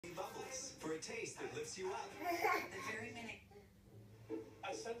taste that lifts you up. The very minute.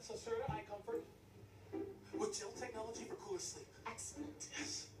 I sense a certain eye comfort. With Jill technology for cooler sleep. Excellent.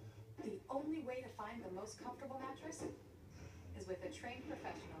 Yes. The only way to find the most comfortable mattress is with a trained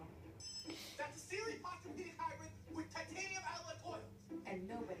professional. That's a Sealy Posturepedic Hybrid with titanium alloy coils. And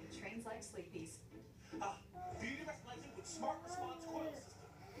nobody trains like Sleepy's. Beauty Rest Legend with Smart Response Coil System.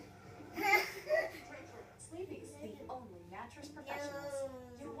 Sleepy's, the only mattress professionals.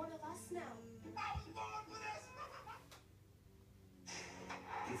 You're one of us now. I was born for this!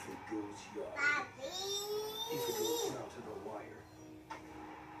 If it goes yard, if it goes down to the wire,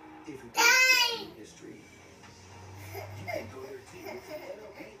 if it goes down in history, you can go there too with the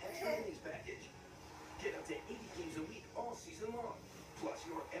MLB Extra Innings package. Get up to 80 games a week all season long. Plus,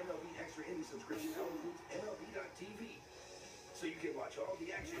 your MLB Extra Innings subscription now includes MLB.tv, so you can watch all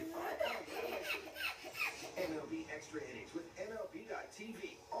the action on MLB Extra Innings with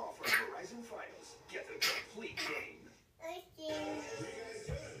MLB.tv, all from Verizon Finals. Get the complete game.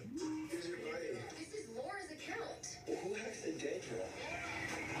 Here's your buddy. This is Laura's account. Who has the dead drop?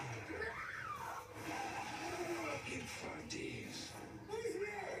 In 5 days. What is real?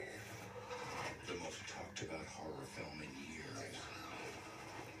 The most talked about horror film in years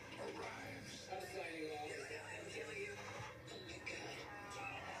arrives. I'm signing off. I'm killing you. Oh my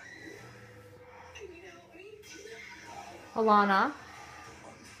god. Alana,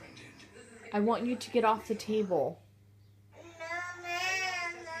 Unfriended. I want you to get off the table.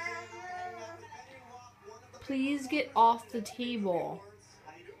 Please get off the table.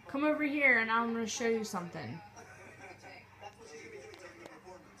 Come over here and I'm going to show you something.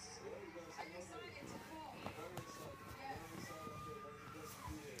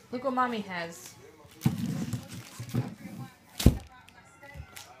 Look what Mommy has.